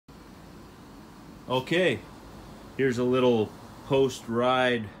Okay, here's a little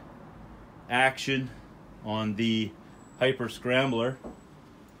post-ride action on the Hyper Scrambler.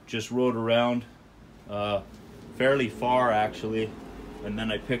 Just rode around fairly far actually, and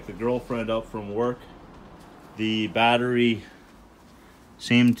then I picked the girlfriend up from work. The battery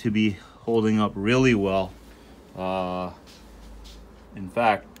seemed to be holding up really well. In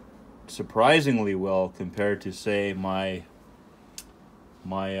fact, surprisingly well compared to, say, my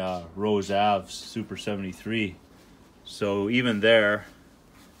Rose Ave Super 73. So even there,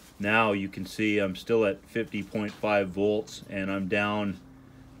 now you can see I'm still at 50.5 volts and I'm down,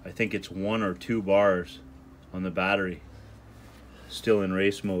 I think it's 1 or 2 bars on the battery. Still in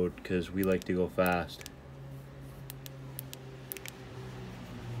race mode because we like to go fast.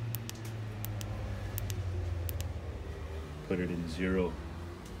 Put it in 0.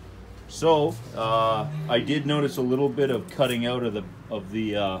 So I did notice a little bit of cutting out of the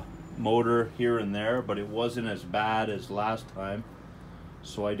motor here and there, but it wasn't as bad as last time.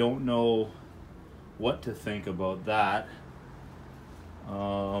 So I don't know what to think about that.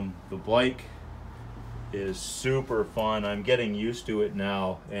 The bike is super fun. I'm getting used to it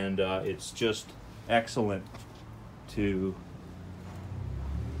now, and it's just excellent to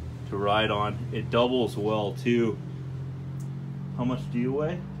ride on. It doubles well too. How much do you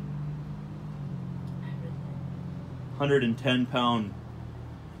weigh? 110-pound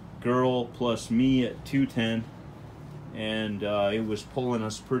girl plus me at 210, and it was pulling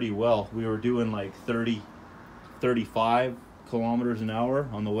us pretty well. We were doing like 35 kilometers an hour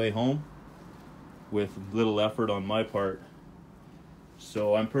on the way home with little effort on my part.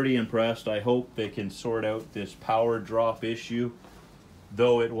 So I'm pretty impressed. I hope they can sort out this power drop issue,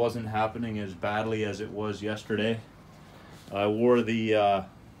 though it wasn't happening as badly as it was yesterday. I wore the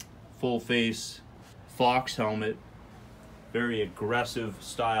full face Fox helmet, very aggressive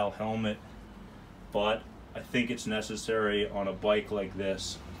style helmet, but I think it's necessary on a bike like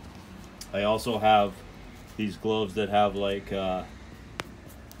this. I also have these gloves that have like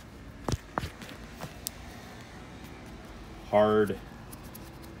hard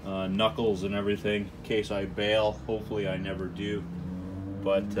knuckles and everything in case I bail. Hopefully I never do.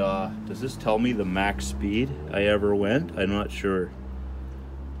 But does this tell me the max speed I ever went? I'm not sure.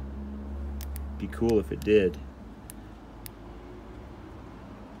 Be cool if it did.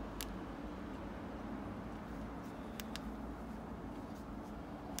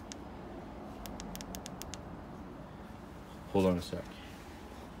 Hold on a sec.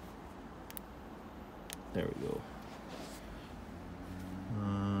 There we go.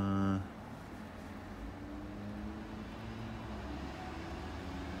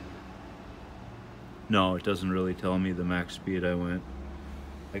 No, it doesn't really tell me the max speed I went.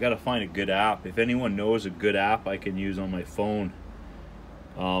 I gotta find a good app. If anyone knows a good app I can use on my phone,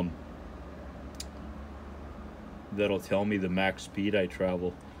 that'll tell me the max speed I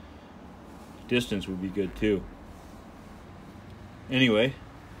travel. Distance would be good too. Anyway,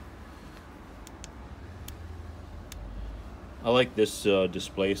 I like this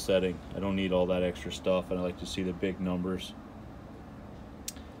display setting. I don't need all that extra stuff, and I like to see the big numbers.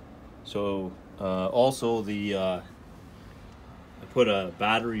 So also I put a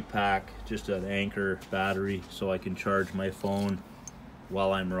battery pack, just an Anchor battery, so I can charge my phone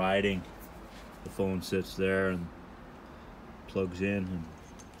while I'm riding. The phone sits there and plugs in, and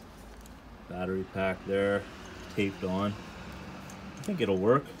battery pack there, taped on. I think it'll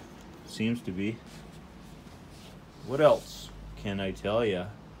work. Seems to be. What else can I tell you?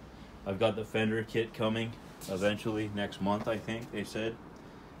 I've got the fender kit coming eventually next month, I think they said.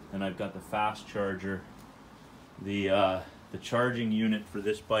 And I've got the fast charger. The charging unit for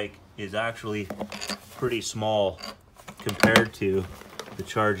this bike is actually pretty small compared to the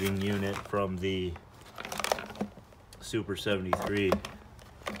charging unit from the Super 73.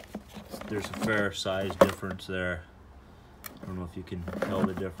 There's a fair size difference there. I don't know if you can tell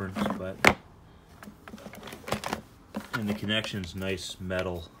the difference, but and the connection's nice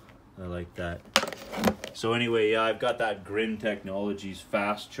metal. I like that. So anyway, yeah, I've got that Grin Technologies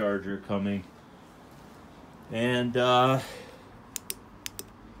fast charger coming, and I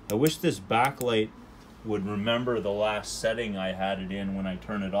wish this backlight would remember the last setting I had it in when I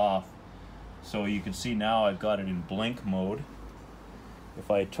turn it off. So you can see now I've got it in blink mode. If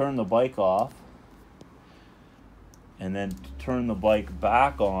I turn the bike off and then turn the bike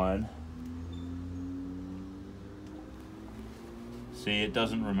back on, see, it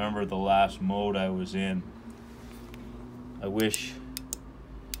doesn't remember the last mode I was in. I wish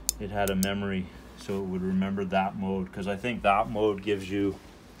it had a memory so it would remember that mode, because I think that mode gives you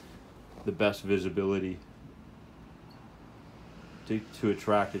the best visibility to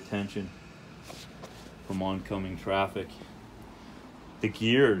attract attention. from oncoming traffic. The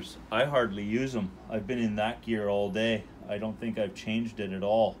gears, I hardly use them. I've been in that gear all day. I don't think I've changed it at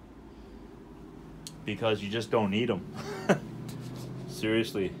all because you just don't need them.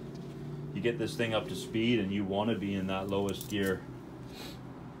 Seriously, you get this thing up to speed and you want to be in that lowest gear.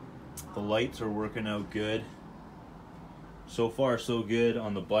 The lights are working out good. So far so good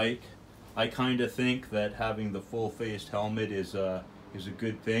on the bike. I kind of think that having the full-faced helmet is a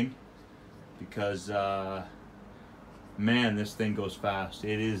good thing because man, this thing goes fast.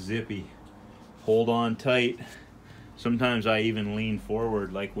 It is zippy. Hold on tight. Sometimes I even lean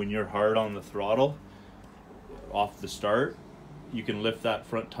forward, like when you're hard on the throttle off the start, you can lift that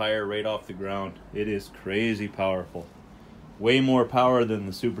front tire right off the ground. It is crazy powerful. Way more power than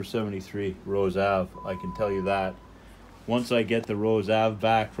the Super 73 Rose Ave, I can tell you that. Once I get the Rose Ave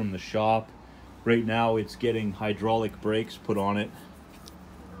back from the shop, right now it's getting hydraulic brakes put on it.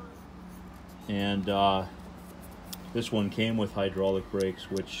 And this one came with hydraulic brakes,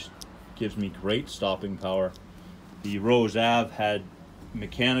 which gives me great stopping power. The Rose Ave had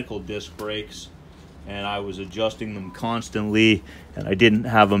mechanical disc brakes, and I was adjusting them constantly, and I didn't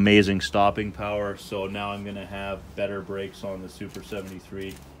have amazing stopping power, so now I'm gonna have better brakes on the Super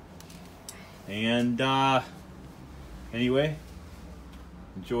 73. And anyway,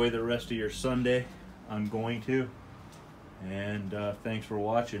 enjoy the rest of your Sunday. I'm going to. And thanks for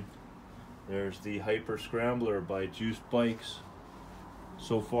watching. There's the Hyper Scrambler by Juice Bikes.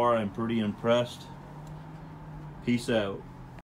 So far, I'm pretty impressed. Peace out.